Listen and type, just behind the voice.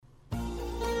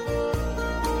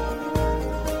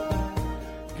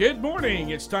Good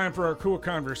morning. It's time for our KOOL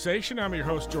Konversation. I'm your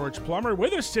host, George Plummer.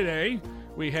 With us today,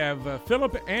 we have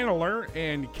Phillip, Anneler,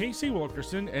 and Kasey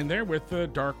Wilkerson, and they're with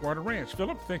Darkwater Ranch.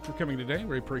 Phillip, thanks for coming today.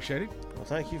 We appreciate it. Well,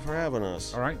 thank you for having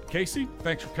us. All right. Kasey,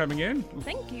 thanks for coming in.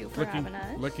 Thank you for having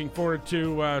us. Looking forward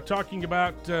to talking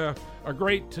about a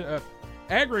great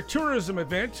agritourism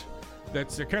event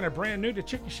that's kind of brand new to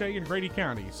Chickasha and Grady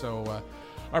County. So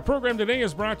our program today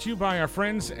is brought to you by our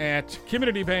friends at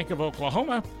Community Bank of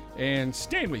Oklahoma and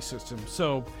Stanley Systems.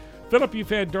 So, Phillip, you've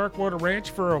had Darkwater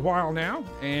Ranch for a while now,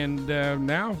 and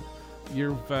now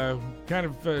you've kind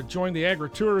of joined the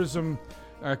agritourism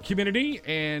community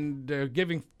and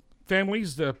giving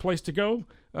families the place to go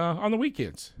on the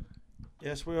weekends.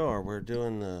 Yes, we are. We're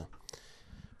doing the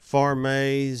farm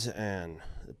maze and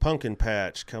the pumpkin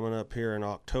patch coming up here in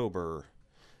October,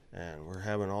 and we're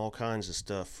having all kinds of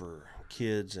stuff for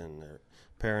kids and their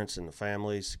parents and the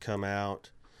families to come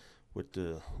out. With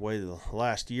the way the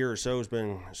last year or so has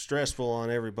been stressful on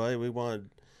everybody, we wanted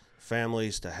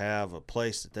families to have a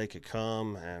place that they could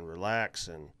come and relax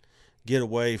and get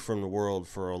away from the world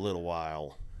for a little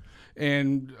while.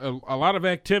 And a lot of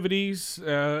activities,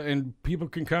 and people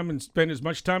can come and spend as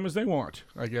much time as they want,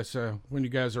 I guess, when you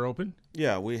guys are open.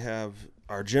 Yeah, we have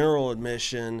our general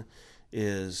admission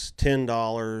is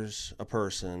 $10 a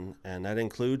person, and that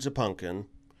includes a pumpkin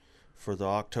for the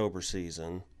October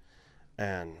season.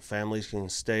 And families can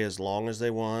stay as long as they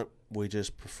want. We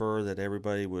just prefer that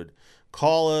everybody would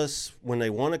call us when they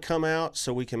want to come out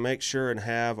so we can make sure and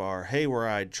have our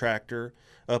hayride tractor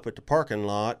up at the parking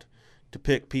lot to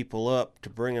pick people up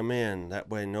to bring them in. That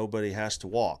way nobody has to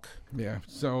walk. Yeah,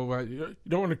 so you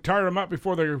don't want to tire them up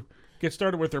before they get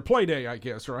started with their play day, I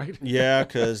guess, right? Yeah,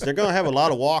 because they're going to have a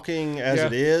lot of walking as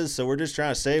it is, so we're just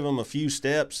trying to save them a few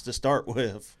steps to start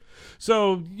with.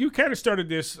 So you kind of started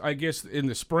this, I guess, in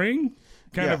the spring,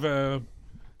 we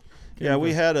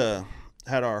had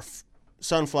our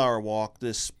sunflower walk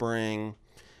this spring,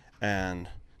 and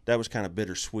that was kind of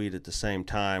bittersweet at the same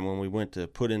time when we went to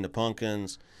put in the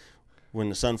pumpkins. When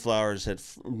the sunflowers had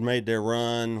made their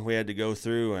run, we had to go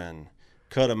through and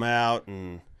cut them out,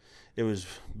 and it was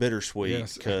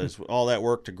bittersweet because all that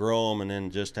work to grow them and then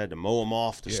just had to mow them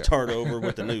off to start over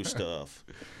with the new stuff.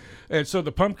 And so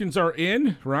the pumpkins are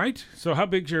in, right? So how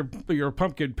big's your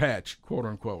pumpkin patch, quote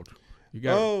unquote?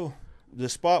 The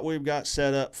spot we've got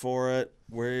set up for it,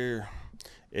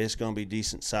 it's going to be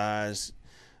decent size,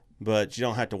 but you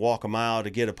don't have to walk a mile to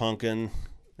get a pumpkin,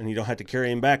 and you don't have to carry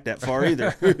him back that far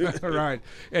either. Right.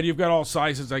 And you've got all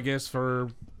sizes, I guess, for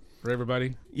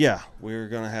everybody? Yeah, we're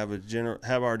going to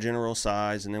have our general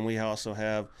size, and then we also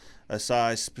have a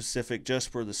size specific just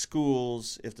for the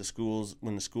schools.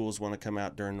 When the schools want to come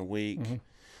out during the week,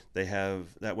 they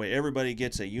have that way everybody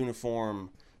gets a uniform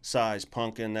size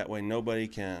pumpkin. That way nobody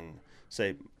can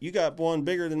say you got one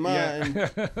bigger than mine.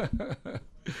 Yeah.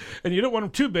 And you don't want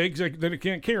them too big, so then it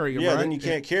can't carry them. Yeah, right? Then you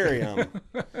can't carry them.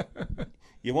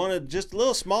 You want it just a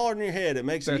little smaller than your head. It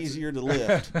makes it easier to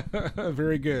lift.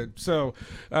 Very good. So,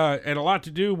 and a lot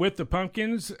to do with the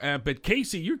pumpkins. But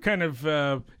Kasey, you're kind of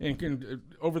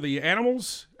over the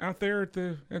animals out there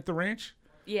at the ranch.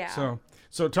 Yeah.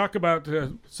 So talk about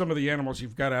some of the animals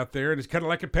you've got out there. And it's kind of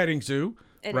like a petting zoo,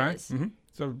 right? Is. Mm-hmm.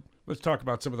 So let's talk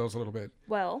about some of those a little bit.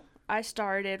 Well, I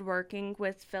started working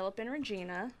with Phillip and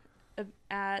Regina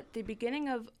at the beginning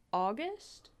of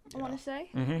August, I want to say.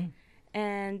 Mm-hmm.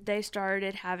 And they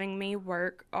started having me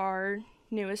work our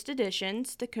newest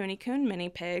additions, the Coon mini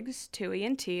pigs, Tui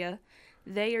and Tia.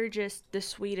 They are just the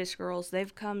sweetest girls.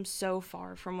 They've come so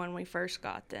far from when we first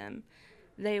got them.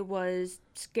 They was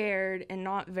scared and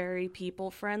not very people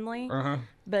friendly.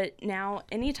 But now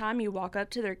anytime you walk up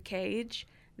to their cage,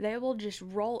 they will just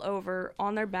roll over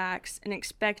on their backs and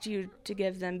expect you to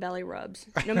give them belly rubs.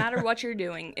 No matter what you're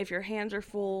doing. If your hands are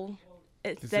full,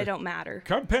 they don't matter.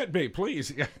 Come pet me,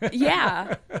 please.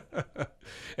 Yeah.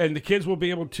 And the kids will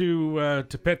be able to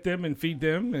pet them and feed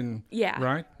them, and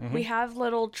right. Mm-hmm. We have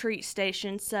little treat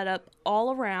stations set up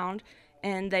all around,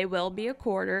 and they will be a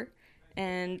quarter.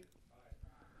 And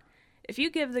if you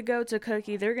give the goats a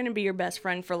cookie, they're going to be your best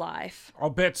friend for life. I'll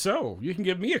bet so. You can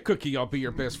give me a cookie, I'll be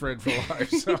your best friend for life.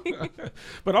 So.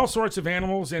 But all sorts of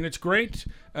animals, and it's great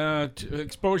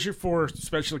exposure for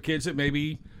especially kids that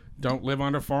maybe don't live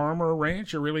on a farm or a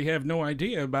ranch or really have no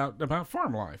idea about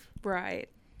farm life. Right.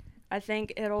 I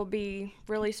think it'll be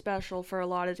really special for a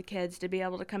lot of the kids to be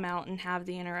able to come out and have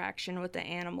the interaction with the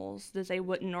animals that they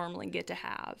wouldn't normally get to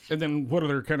have. And then what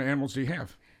other kind of animals do you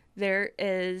have? There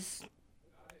is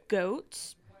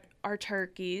goats, our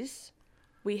turkeys.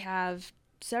 We have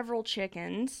several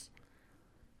chickens.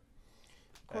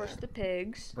 Of course, the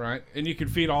pigs. Right. And you can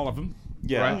feed all of them.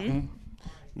 Yeah. Right? Mm-hmm.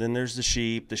 Then there's the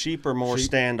sheep. The sheep are more Sheep.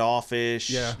 standoffish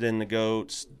Yeah. than the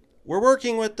goats. We're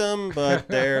working with them, but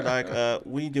they're like,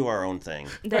 we do our own thing.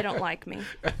 They don't like me.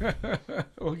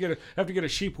 We'll have to get a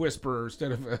sheep whisperer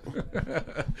instead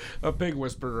of a pig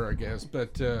whisperer, I guess.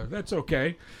 But that's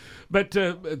okay. But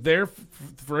there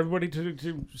for everybody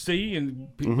to see,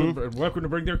 and people are welcome to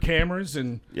bring their cameras.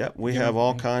 And Yep, we have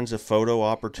all kinds of photo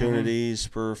opportunities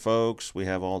for folks. We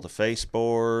have all the face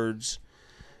boards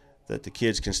that the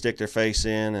kids can stick their face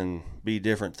in and be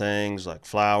different things like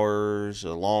flowers,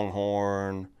 a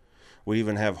longhorn. We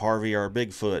even have Harvey, our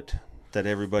Bigfoot, that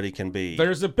everybody can be.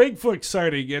 There's a Bigfoot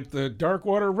sighting at the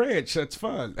Darkwater Ranch. That's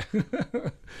fun.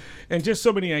 And just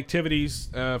so many activities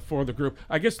for the group.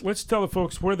 I guess let's tell the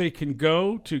folks where they can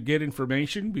go to get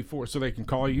information so they can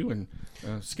call you and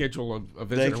schedule a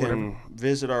visit They or whatever. can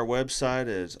visit our website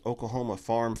at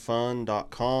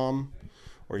oklahomafarmfun.com,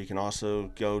 or you can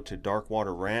also go to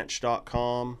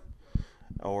darkwaterranch.com,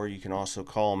 or you can also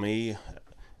call me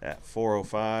at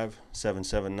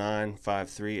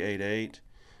 405-779-5388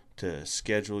 to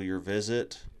schedule your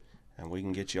visit, and we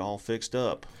can get you all fixed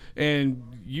up. And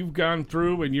you've gone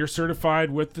through and you're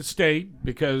certified with the state,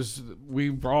 because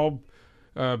we've all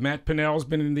Matt Pinnell's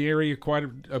been in the area quite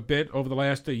a bit over the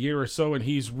last year or so, and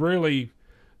he's really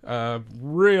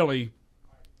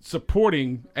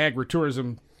supporting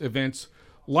agritourism events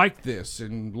like this,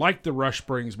 and like the Rush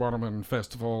Springs Watermelon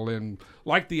Festival, and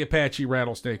like the Apache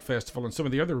Rattlesnake Festival, and some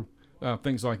of the other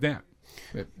things like that.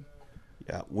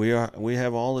 Yeah, we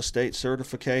have all the state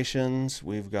certifications.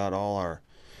 We've got all our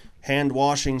hand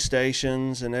washing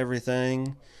stations and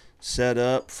everything set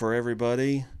up for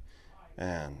everybody,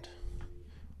 and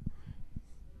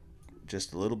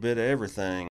just a little bit of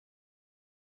everything.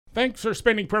 Thanks for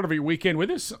spending part of your weekend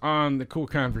with us on the KOOL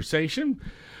Konversation.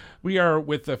 We are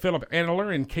with Phillip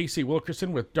Anneler and Kasey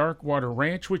Wilkerson with Darkwater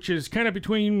Ranch, which is kind of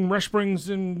between Rush Springs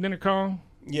and Minnecaw.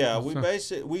 Yeah, we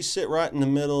sit right in the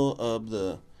middle of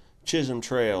the Chisholm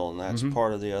Trail, and that's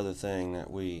part of the other thing that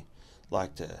we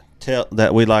like to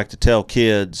tell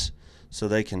kids so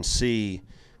they can see,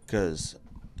 because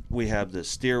we have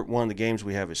one of the games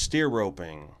we have is steer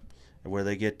roping, where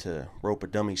they get to rope a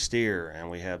dummy steer, and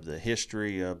we have the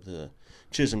history of the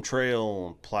Chisholm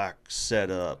Trail plaque set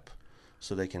up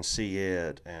so they can see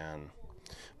it.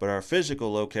 But our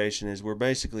physical location is we're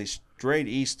basically straight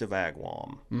east of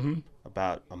Agawam,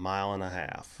 about a mile and a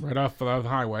half. Right off the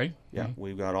highway. Yeah,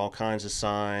 we've got all kinds of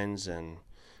signs and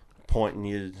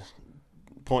pointing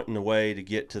the way to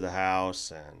get to the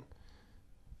house, and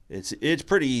it's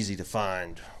pretty easy to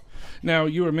find. Now,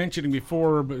 you were mentioning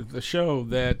before the show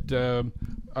that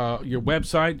your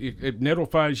website, it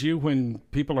notifies you when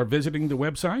people are visiting the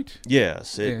website?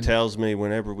 Yes, it tells me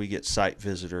whenever we get site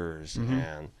visitors,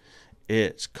 and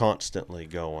it's constantly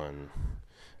going.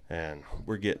 And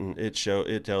we're getting it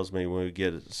tells me when we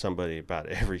get somebody about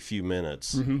every few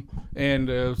minutes.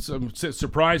 And some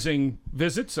surprising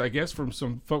visits, I guess, from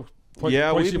some folks.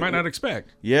 Places you might not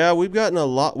expect. Yeah, we've gotten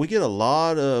we get a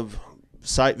lot of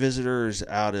site visitors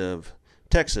out of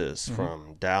Texas,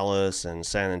 from Dallas and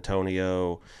San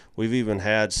Antonio. We've even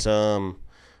had some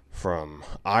from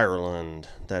Ireland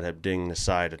that have dinged the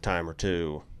site a time or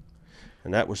two,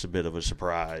 and that was a bit of a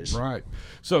surprise. Right.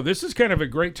 So this is kind of a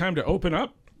great time to open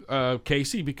up,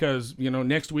 Kasey, because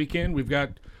next weekend we've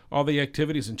got all the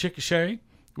activities in Chickasha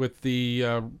with the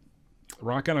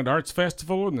Rock Island Arts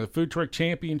Festival and the Food Truck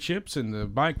Championships and the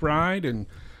bike ride, and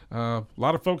a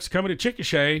lot of folks coming to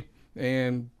Chickasha,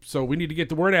 and so we need to get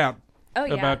the word out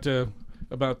about the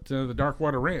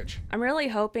Darkwater Ranch. I'm really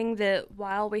hoping that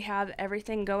while we have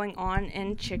everything going on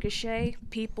in Chickasha,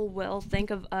 people will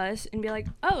think of us and be like,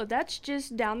 oh, that's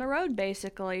just down the road,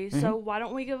 basically. So why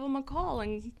don't we give them a call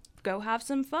and go have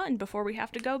some fun before we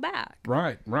have to go back?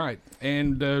 Right.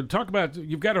 And talk about,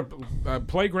 you've got a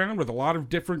playground with a lot of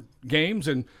different games,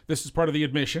 and this is part of the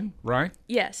admission, right?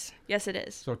 Yes, it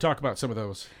is. So talk about some of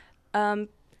those.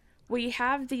 We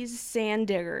have these sand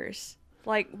diggers,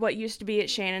 like what used to be at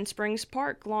Shannon Springs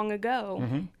Park long ago.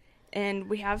 And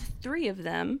we have 3 of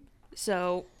them,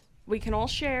 so we can all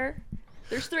share.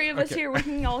 There's 3 of us here. We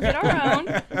can all get our own.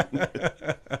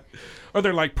 Are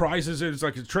there like prizes? It's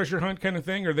like a treasure hunt kind of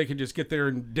thing, or they can just get there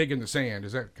and dig in the sand?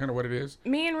 Is that kind of what it is?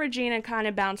 Me and Regina kind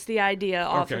of bounced the idea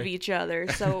off of each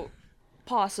other, so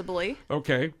possibly.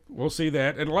 Okay, we'll see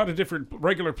that. And a lot of different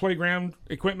regular playground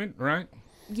equipment, right?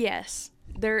 Yes.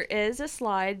 There is a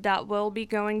slide that will be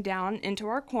going down into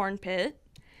our corn pit,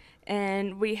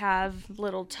 and we have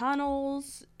little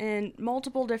tunnels and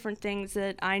multiple different things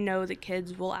that I know the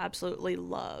kids will absolutely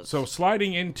love. So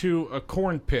sliding into a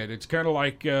corn pit, it's kind of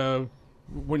like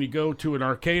when you go to an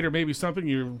arcade or maybe something,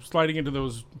 you're sliding into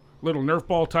those little Nerf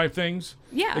ball type things.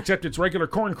 Yeah. Except it's regular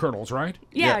corn kernels, right?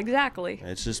 Yeah, Yeah. exactly.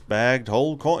 It's just bagged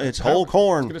whole corn. It's whole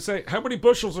corn. I was going to say, how many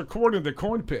bushels of corn in the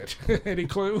corn pit? Any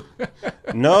clue?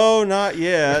 No, not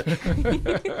yet.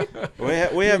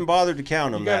 we haven't bothered to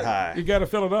count them that high. You got to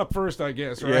fill it up first, I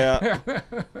guess, right? Yeah.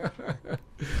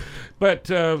 But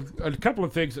a couple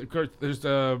of things. Of course, there's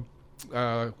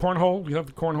cornhole. You have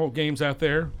the cornhole games out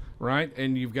there, right?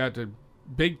 And you've got the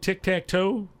big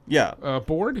tic-tac-toe Yeah.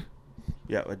 board.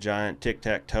 Yeah, a giant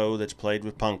tic-tac-toe that's played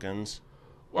with pumpkins.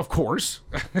 Of course.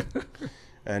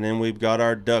 And then we've got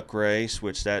our duck race,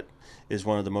 which that is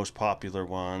one of the most popular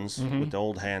ones with the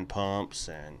old hand pumps.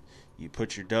 And you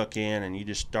put your duck in and you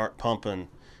just start pumping.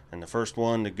 And the first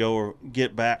one to go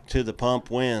get back to the pump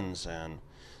wins. And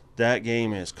that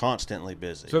game is constantly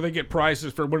busy. So they get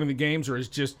prizes for winning the games, or is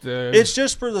just It's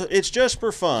just for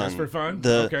fun. Just for fun?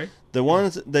 Okay. The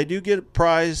ones they do get a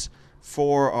prize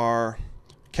for our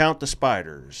count the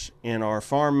spiders. In our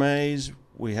farm maze,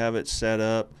 we have it set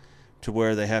up to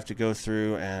where they have to go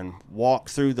through and walk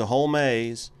through the whole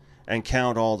maze and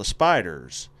count all the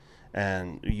spiders.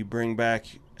 And you bring back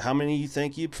how many you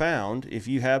think you found. If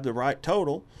you have the right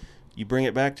total, you bring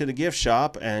it back to the gift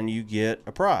shop and you get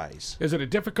a prize. Is it a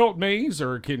difficult maze,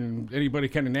 or can anybody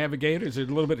kind of navigate it? Is it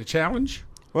a little bit of a challenge?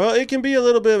 Well, it can be a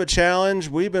little bit of a challenge.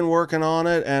 We've been working on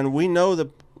it, and we know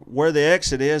where the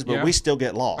exit is, but we still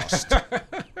get lost.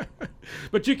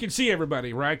 But you can see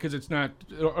everybody, right? Because it's not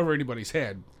over anybody's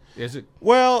head, is it?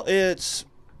 Well, it's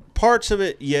parts of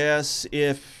it, yes.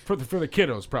 If For the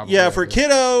kiddos, probably. yeah, for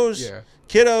kiddos, Yeah.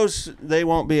 kiddos they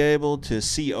won't be able to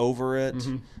see over it,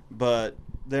 but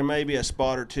there may be a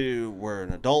spot or two where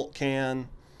an adult can.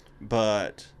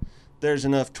 But there's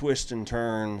enough twists and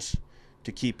turns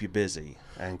to keep you busy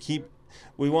and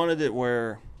we wanted it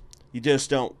where you just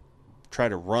don't try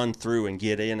to run through and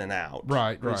get in and out.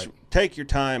 Right. Take your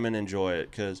time and enjoy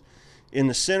it, because in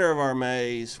the center of our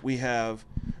maze we have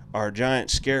our giant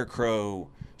scarecrow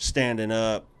standing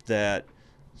up that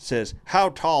says, "How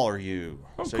tall are you?"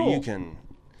 So cool. you can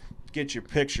get your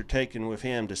picture taken with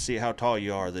him to see how tall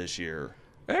you are this year.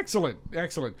 Excellent.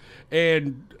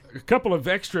 And a couple of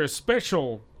extra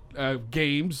special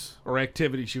games or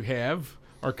activities you have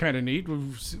are kind of neat.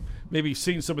 We've maybe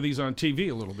seen some of these on TV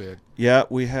a little bit. Yeah,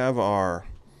 we have our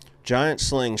giant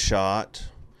slingshot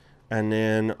and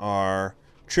then our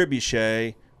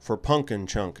trebuchet for pumpkin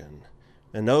chunking.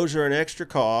 And those are an extra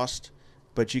cost,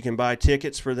 but you can buy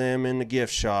tickets for them in the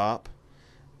gift shop.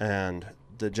 And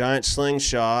the giant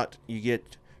slingshot, you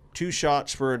get 2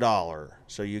 shots for $1.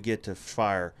 So you get to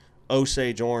fire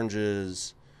Osage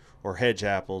oranges, or hedge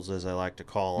apples as I like to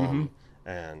call them.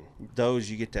 And those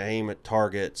you get to aim at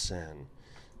targets and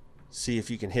see if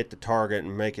you can hit the target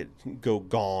and make it go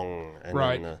gong. And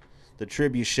then the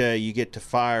trebuchet, you get to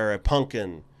fire a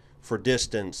pumpkin for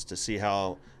distance to see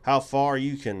how far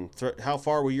you can how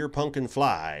far will your pumpkin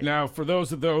fly. Now, for those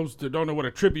that don't know what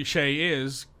a trebuchet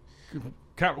is,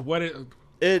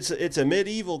 it's a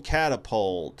medieval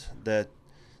catapult that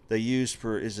they used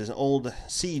is an old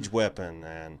siege weapon,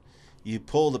 and you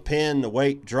pull the pin, the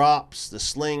weight drops, the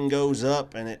sling goes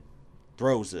up, and it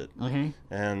throws it.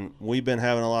 And we've been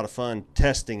having a lot of fun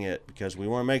testing it because we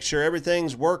want to make sure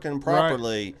everything's working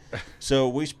properly. So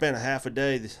we spent half a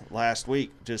day last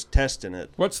week just testing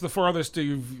it. What's the farthest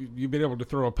you've been able to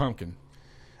throw a pumpkin?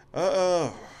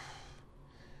 I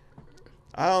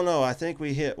don't know. I think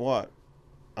we hit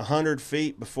 100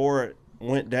 feet before it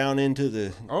went down into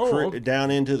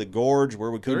the gorge where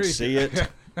we couldn't see it.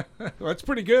 That's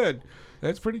pretty good.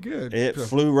 It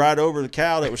flew right over the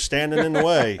cow that was standing in the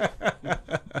way.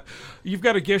 You've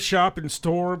got a gift shop in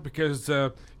store because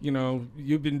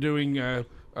you've been doing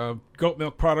goat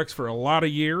milk products for a lot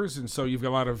of years, and so you've got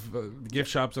a lot of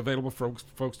gift shops available for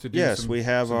folks to do. Yes, we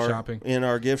have shopping. In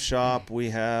our gift shop.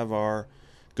 We have our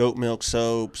goat milk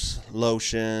soaps,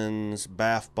 lotions,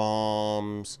 bath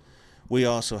bombs. We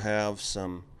also have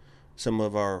some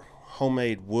of our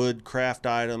homemade wood craft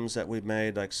items that we've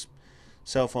made, like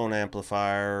cell phone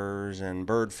amplifiers and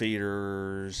bird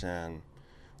feeders, and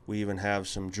we even have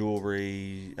some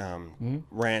jewelry,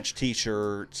 ranch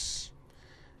T-shirts,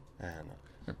 and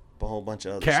a whole bunch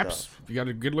of other caps. stuff. You got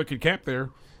a good looking cap there.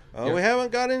 We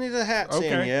haven't got any of the hats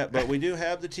in yet, but we do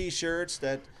have the T-shirts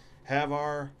that have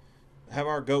our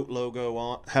goat logo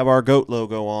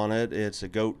on it. It's a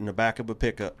goat in the back of a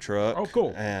pickup truck. Oh,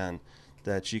 cool. And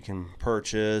that you can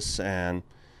purchase, and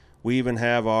we even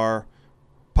have our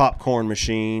popcorn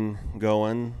machine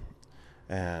going.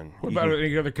 And what about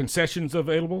any other concessions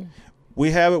available? We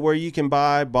have it where you can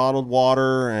buy bottled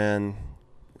water and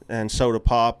soda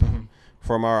pop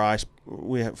from our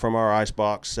ice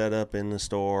box set up in the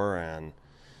store, and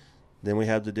Then we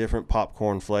have the different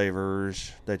popcorn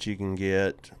flavors that you can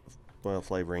get. Well,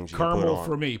 flavorings you can put Caramel on.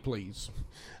 for me, please.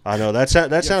 I know that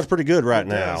sounds pretty good right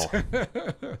now.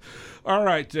 All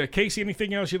right, Kasey,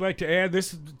 anything else you'd like to add?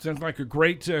 This sounds like a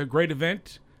great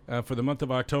event for the month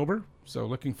of October. So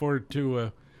looking forward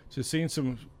to seeing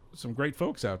some great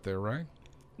folks out there, right?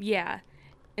 Yeah.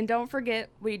 And don't forget,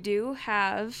 we do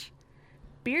have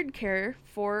beard care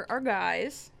for our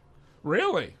guys.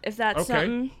 Really? If that's Okay.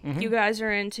 something you guys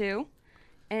are into.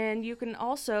 And you can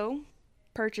also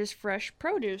purchase fresh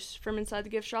produce from inside the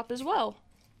gift shop as well.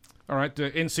 All right,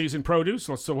 in-season produce.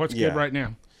 So what's good right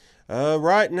now?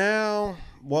 Right now,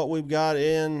 what we've got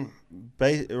in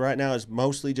right now is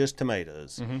mostly just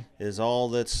tomatoes. Mm-hmm. Is all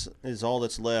that's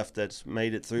left that's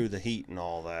made it through the heat and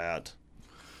all that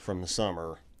from the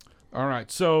summer. All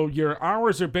right, so your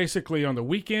hours are basically on the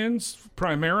weekends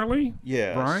primarily?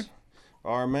 Yes. Right?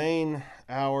 Our main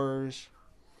hours,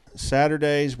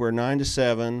 Saturdays we're 9 to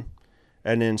 7,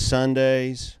 and then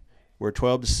Sundays we're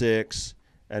 12 to 6,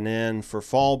 and then for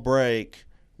fall break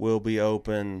we'll be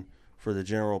open for the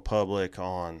general public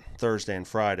on Thursday and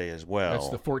Friday as well. That's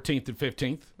the 14th and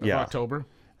 15th of October.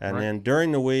 And right. then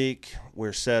during the week,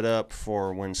 we're set up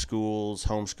for when schools,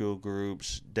 homeschool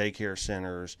groups, daycare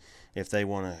centers, if they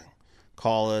want to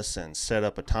call us and set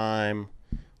up a time,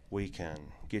 we can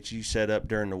get you set up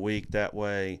during the week. That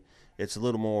way it's a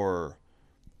little more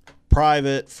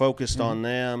private, focused on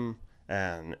them,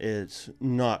 and it's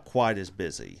not quite as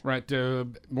busy. Right.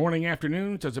 Morning,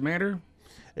 afternoon, does it matter?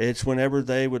 It's whenever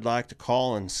they would like to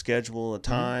call and schedule a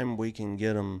time, we can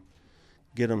get them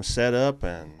set up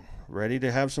and ready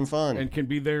to have some fun. And can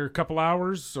be there a couple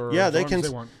hours, or yeah, as they long can. as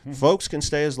they want. Folks can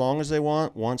stay as long as they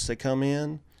want once they come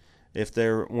in.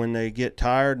 When they get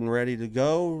tired and ready to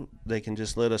go, they can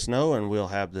just let us know, and we'll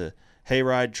have the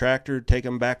hayride tractor take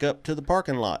them back up to the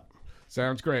parking lot.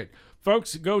 Sounds great,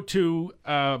 folks. Go to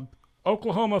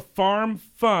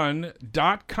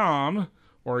OklahomaFarmFun.com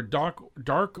or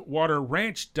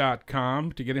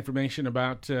darkwaterranch.com to get information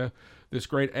about this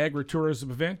great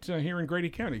agritourism event here in Grady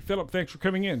County. Phillip, thanks for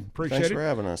coming in. Appreciate it. Thanks for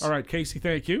having us. All right, Kasey,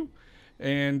 thank you.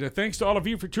 And thanks to all of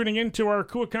you for tuning in to our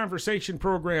KOOL Konversation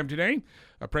program today,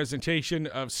 a presentation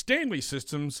of Stanley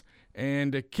Systems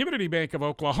and Community Bank of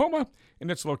Oklahoma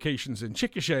and its locations in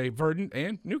Chickasha, Verdon,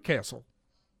 and Newcastle.